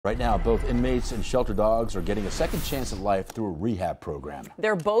Right now, both inmates and shelter dogs are getting a second chance at life through a rehab program.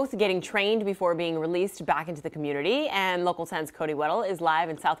 They're both getting trained before being released back into the community, and Local 10's Cody Weddle is live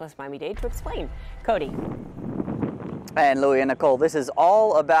in Southwest Miami-Dade to explain. Cody. And Louie and Nicole, this is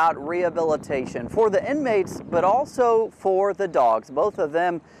all about rehabilitation for the inmates, but also for the dogs. Both of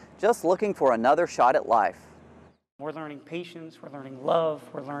them just looking for another shot at life. We're learning patience, we're learning love,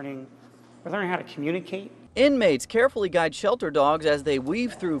 we're learning how to communicate. Inmates carefully guide shelter dogs as they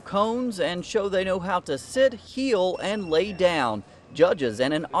weave through cones and show they know how to sit, heel, and lay down. Judges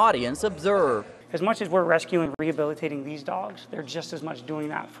and an audience observe. As much as we're rescuing and rehabilitating these dogs, they're just as much doing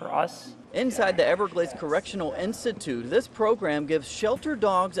that for us. Inside the Everglades Correctional Institute, this program gives shelter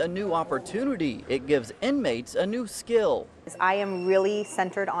dogs a new opportunity. It gives inmates a new skill. I am really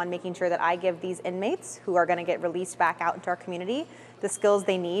centered on making sure that I give these inmates who are going to get released back out into our community the skills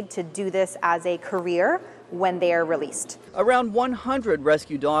they need to do this as a career when they are released. Around 100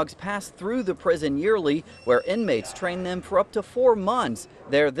 rescue dogs pass through the prison yearly, where inmates train them for up to 4 months.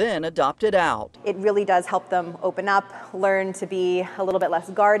 They're then adopted out. It really does help them open up, learn to be a little bit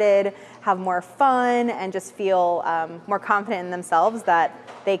less guarded, have more fun, and just feel more confident in themselves that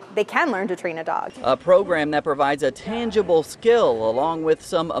they can learn to train a dog. A program that provides a tangible skill along with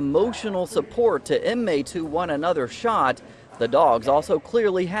some emotional support to inmates who want another shot. The dog's also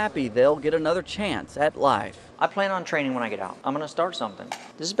clearly happy they'll get another chance at life. I plan on training when I get out. I'm going to start something.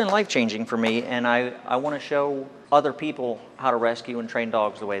 This has been life-changing for me, and I want to show other people how to rescue and train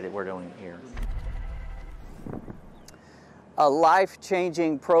dogs the way that we're doing it here. A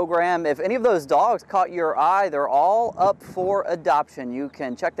life-changing program. If any of those dogs caught your eye, they're all up for adoption. You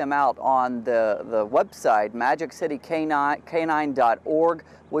can check them out on the website, magiccitycanine.org.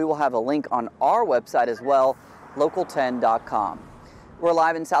 We will have a link on our website as well, local10.com. We're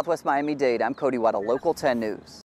live in Southwest Miami-Dade. I'm Cody Weddle, Local 10 News.